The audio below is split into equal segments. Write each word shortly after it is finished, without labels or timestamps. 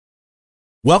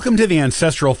Welcome to the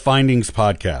Ancestral Findings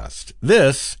Podcast.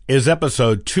 This is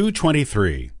episode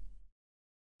 223.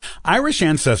 Irish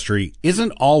ancestry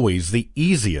isn't always the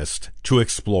easiest to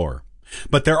explore,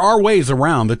 but there are ways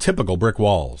around the typical brick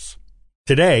walls.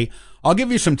 Today, I'll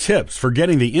give you some tips for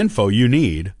getting the info you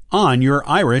need on your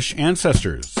Irish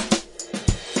ancestors.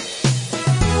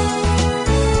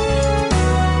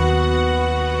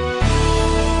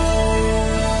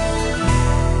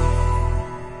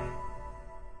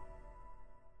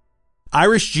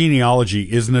 Irish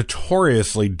genealogy is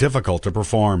notoriously difficult to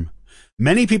perform.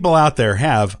 Many people out there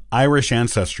have Irish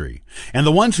ancestry, and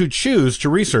the ones who choose to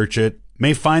research it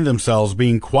may find themselves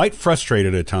being quite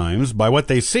frustrated at times by what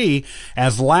they see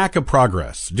as lack of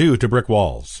progress due to brick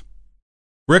walls.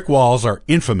 Brick walls are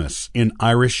infamous in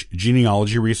Irish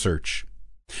genealogy research.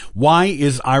 Why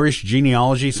is Irish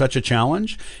genealogy such a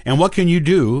challenge, and what can you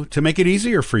do to make it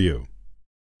easier for you?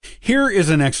 Here is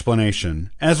an explanation,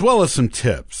 as well as some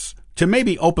tips, to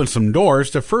maybe open some doors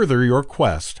to further your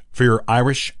quest for your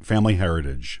Irish family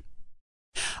heritage.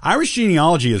 Irish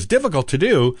genealogy is difficult to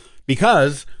do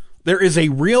because there is a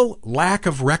real lack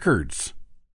of records.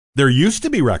 There used to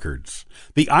be records.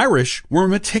 The Irish were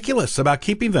meticulous about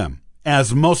keeping them,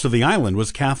 as most of the island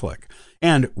was Catholic,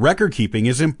 and record keeping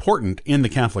is important in the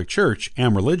Catholic Church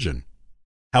and religion.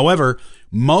 However,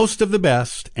 most of the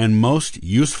best and most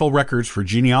useful records for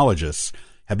genealogists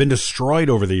have been destroyed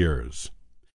over the years.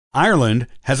 Ireland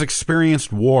has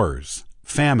experienced wars,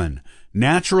 famine,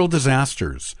 natural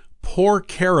disasters, poor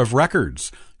care of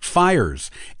records,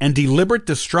 fires, and deliberate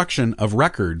destruction of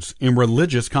records in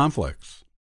religious conflicts.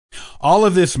 All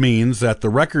of this means that the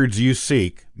records you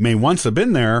seek may once have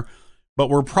been there, but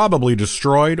were probably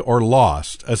destroyed or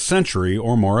lost a century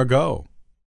or more ago.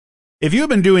 If you have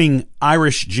been doing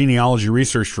Irish genealogy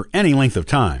research for any length of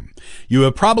time, you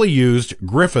have probably used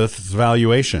Griffith's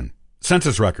valuation,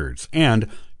 census records, and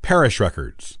parish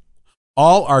records.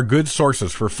 All are good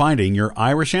sources for finding your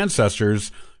Irish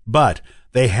ancestors, but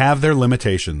they have their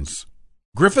limitations.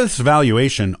 Griffith's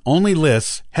valuation only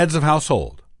lists heads of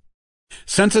household.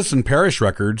 Census and parish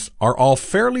records are all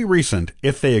fairly recent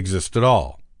if they exist at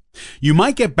all. You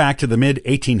might get back to the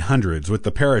mid-1800s with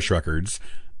the parish records.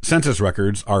 Census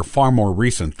records are far more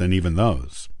recent than even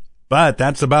those. But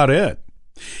that's about it.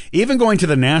 Even going to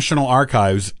the National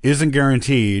Archives isn't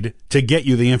guaranteed to get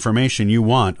you the information you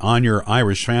want on your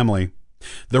Irish family.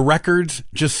 The records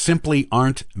just simply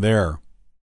aren't there.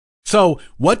 So,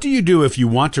 what do you do if you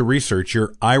want to research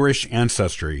your Irish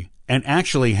ancestry and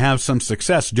actually have some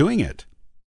success doing it?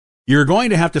 You're going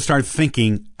to have to start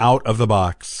thinking out of the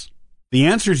box. The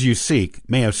answers you seek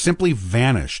may have simply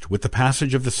vanished with the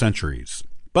passage of the centuries,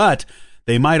 but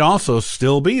they might also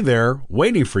still be there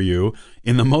waiting for you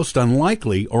in the most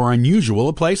unlikely or unusual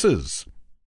of places.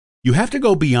 You have to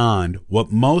go beyond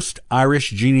what most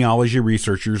Irish genealogy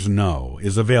researchers know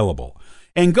is available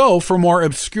and go for more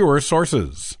obscure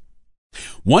sources.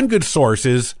 One good source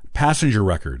is passenger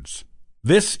records.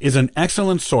 This is an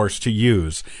excellent source to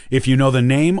use if you know the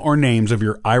name or names of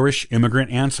your Irish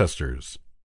immigrant ancestors.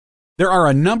 There are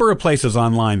a number of places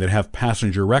online that have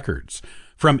passenger records,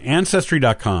 from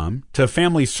Ancestry.com to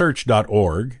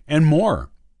FamilySearch.org and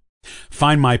more.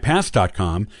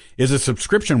 FindMyPast.com is a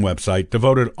subscription website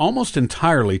devoted almost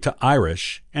entirely to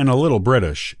Irish and a little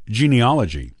British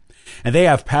genealogy, and they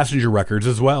have passenger records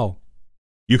as well.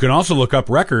 You can also look up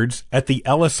records at the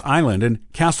Ellis Island and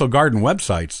Castle Garden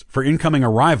websites for incoming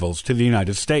arrivals to the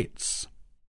United States.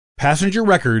 Passenger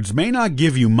records may not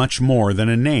give you much more than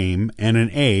a name and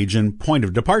an age and point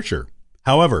of departure.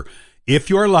 However, if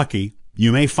you are lucky,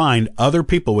 you may find other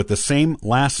people with the same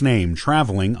last name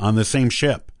traveling on the same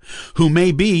ship, who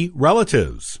may be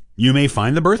relatives. You may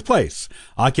find the birthplace,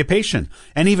 occupation,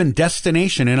 and even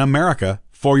destination in America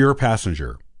for your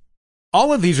passenger.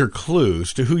 All of these are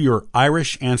clues to who your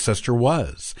Irish ancestor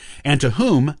was and to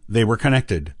whom they were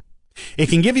connected. It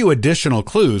can give you additional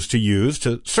clues to use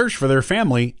to search for their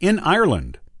family in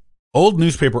Ireland. Old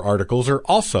newspaper articles are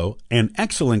also an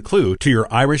excellent clue to your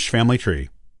Irish family tree.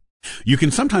 You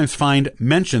can sometimes find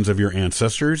mentions of your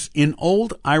ancestors in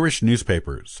old Irish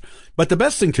newspapers, but the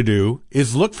best thing to do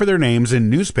is look for their names in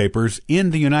newspapers in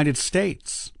the United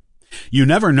States. You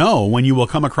never know when you will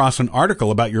come across an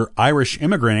article about your Irish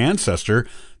immigrant ancestor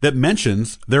that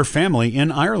mentions their family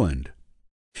in Ireland.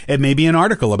 It may be an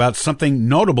article about something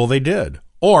notable they did,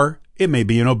 or it may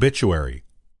be an obituary,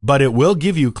 but it will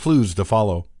give you clues to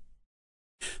follow.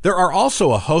 There are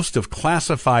also a host of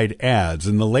classified ads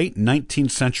in the late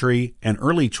 19th century and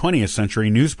early 20th century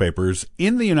newspapers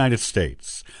in the United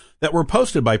States that were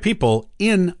posted by people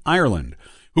in Ireland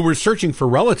who were searching for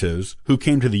relatives who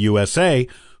came to the USA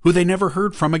who they never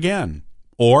heard from again.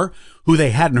 or who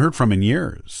they hadn't heard from in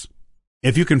years.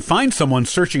 If you can find someone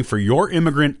searching for your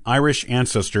immigrant Irish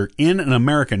ancestor in an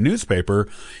American newspaper,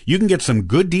 you can get some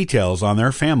good details on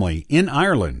their family in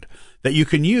Ireland that you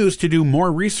can use to do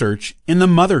more research in the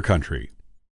mother country.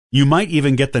 You might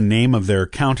even get the name of their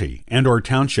county and or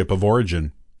township of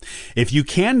origin. If you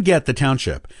can get the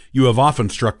township, you have often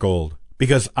struck gold,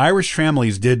 because Irish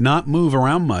families did not move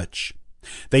around much.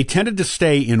 They tended to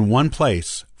stay in one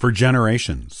place for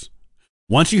generations.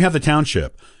 Once you have the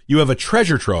township, you have a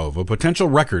treasure trove of potential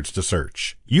records to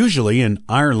search, usually in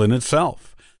Ireland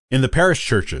itself, in the parish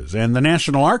churches and the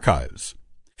National Archives.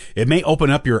 It may open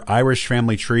up your Irish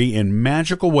family tree in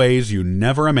magical ways you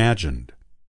never imagined.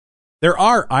 There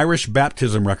are Irish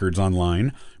baptism records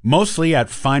online, mostly at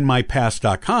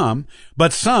findmypast.com,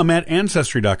 but some at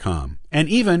ancestry.com and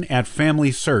even at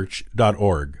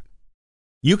familysearch.org.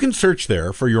 You can search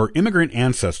there for your immigrant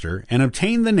ancestor and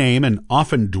obtain the name and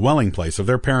often dwelling place of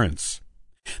their parents.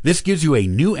 This gives you a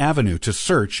new avenue to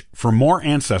search for more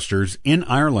ancestors in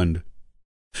Ireland.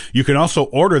 You can also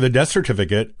order the death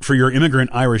certificate for your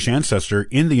immigrant Irish ancestor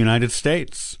in the United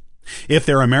States. If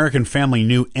their American family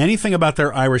knew anything about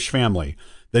their Irish family,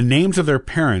 the names of their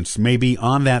parents may be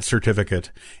on that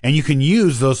certificate, and you can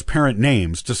use those parent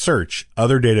names to search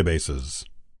other databases.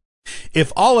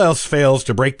 If all else fails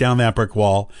to break down that brick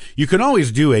wall, you can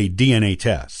always do a DNA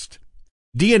test.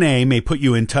 DNA may put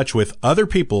you in touch with other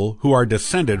people who are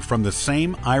descended from the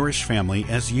same Irish family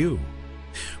as you.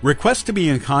 Request to be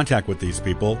in contact with these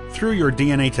people through your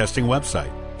DNA testing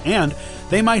website, and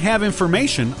they might have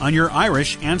information on your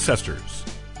Irish ancestors.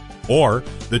 Or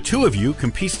the two of you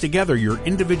can piece together your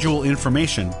individual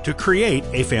information to create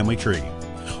a family tree,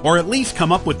 or at least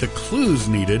come up with the clues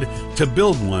needed to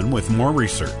build one with more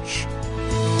research.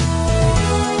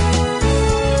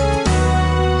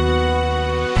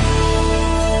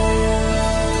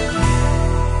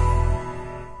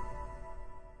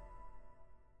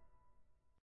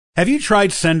 Have you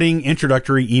tried sending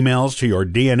introductory emails to your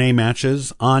DNA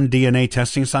matches on DNA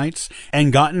testing sites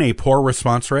and gotten a poor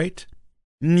response rate?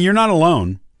 You're not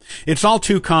alone. It's all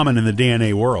too common in the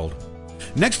DNA world.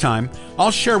 Next time, I'll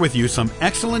share with you some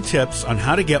excellent tips on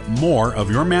how to get more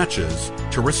of your matches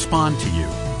to respond to you.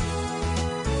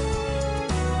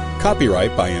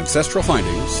 Copyright by Ancestral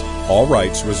Findings, all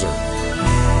rights reserved.